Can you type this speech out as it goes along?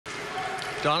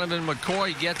Donovan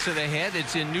McCoy gets it ahead.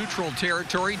 It's in neutral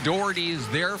territory. Doherty is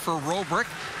there for Robrick.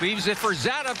 Leaves it for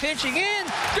Zada, pinching in.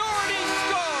 Doherty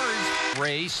scores!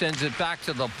 Ray sends it back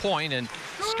to the point, and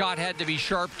Scott had to be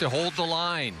sharp to hold the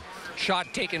line.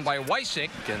 Shot taken by Wysick,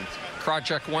 and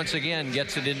Krawczyk once again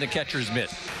gets it in the catcher's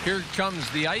mitt. Here comes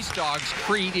the IceDogs.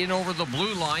 Creed in over the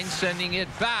blue line, sending it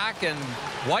back, and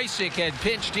Wysick had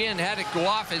pinched in, had it go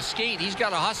off his skate. He's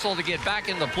got to hustle to get back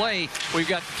in the play. We've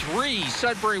got 3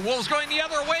 Sudbury Wolves going the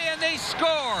other way, and they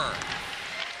score!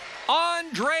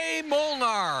 Andre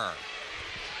Molnar.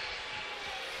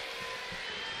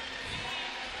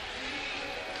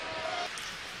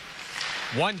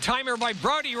 One-timer by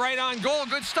Brody right on goal.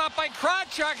 Good stop by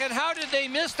Krawczyk, and how did they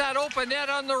miss that open net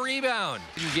on the rebound?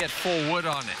 You get full wood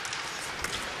on it.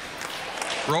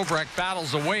 Robrick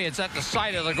battles away. It's at the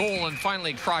side of the goal, and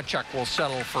finally Krawczyk will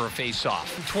settle for a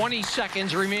face-off. 20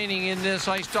 seconds remaining in this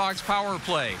IceDogs power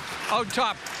play. Out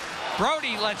top,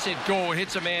 Brody lets it go and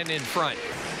hits a man in front.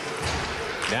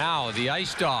 Now the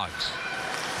IceDogs.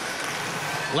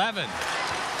 Levin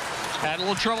had a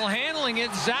little trouble handling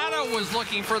it. Zada was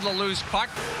looking for the loose puck.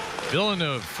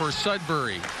 Villeneuve for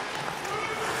Sudbury.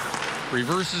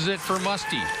 Reverses it for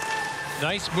Musty.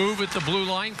 Nice move at the blue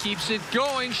line. Keeps it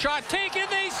going. Shot taken.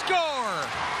 They score.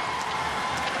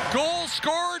 Goal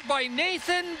scored by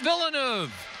Nathan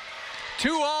Villeneuve.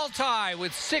 2-all tie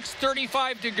with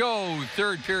 6:35 to go.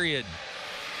 Third period.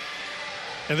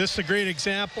 And this is a great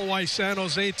example why San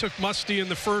Jose took Musty in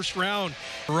the first round.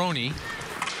 Roney.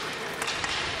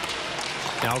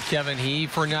 Now Kevin He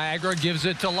for Niagara gives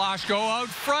it to Lashko out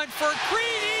front for Creed.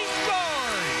 He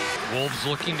scores! Wolves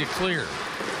looking to clear.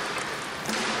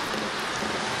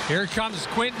 Here comes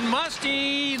Quentin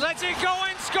Musty. Lets it go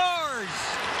and scores!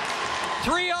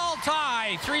 3-all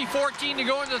tie. 3:14 to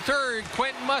go in the third.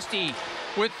 Quentin Musty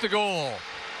with the goal.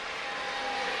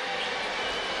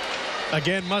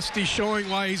 Again, Musty showing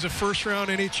why he's a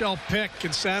first-round NHL pick,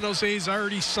 and San Jose's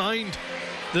already signed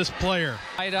this player.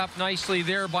 Tied up nicely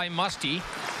there by Musty.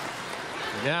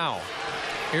 Now,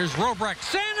 here's Robrick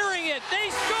centering it. They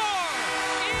score!